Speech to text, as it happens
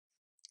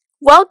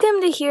Welcome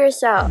to Hear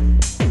Us Out.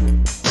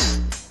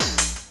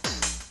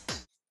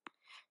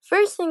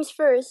 First things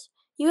first,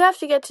 you have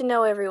to get to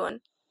know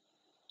everyone.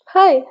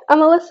 Hi, I'm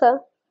Alyssa.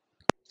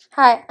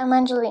 Hi, I'm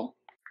Anjali.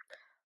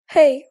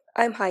 Hey,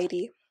 I'm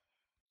Heidi.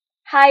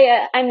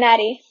 Hiya, I'm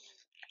Maddie.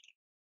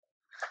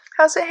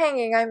 How's it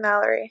hanging? I'm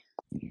Mallory.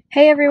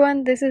 Hey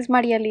everyone, this is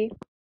Maria Lee.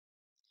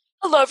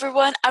 Hello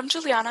everyone, I'm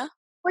Juliana.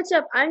 What's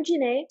up? I'm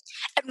Janae.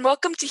 And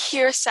welcome to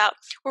Hear Us Out,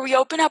 where we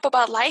open up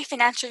about life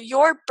and answer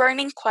your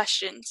burning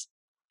questions.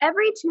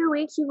 Every 2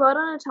 weeks you vote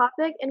on a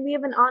topic and we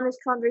have an honest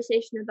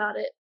conversation about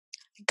it.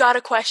 Got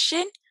a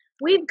question?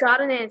 We've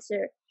got an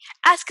answer.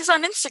 Ask us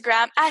on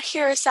Instagram at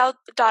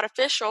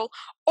hearusout.official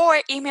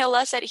or email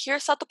us at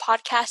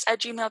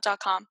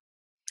hearusoutthepodcast@gmail.com.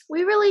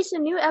 We release a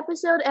new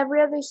episode every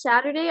other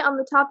Saturday on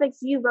the topics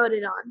you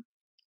voted on.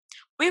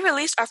 We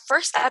released our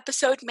first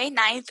episode May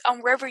 9th on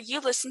wherever you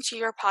listen to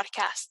your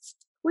podcasts.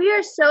 We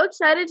are so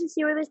excited to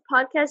see where this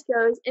podcast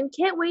goes and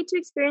can't wait to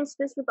experience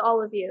this with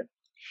all of you.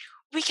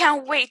 We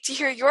can't wait to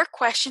hear your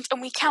questions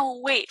and we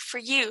can't wait for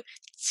you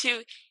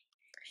to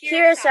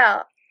Hear us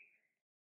out.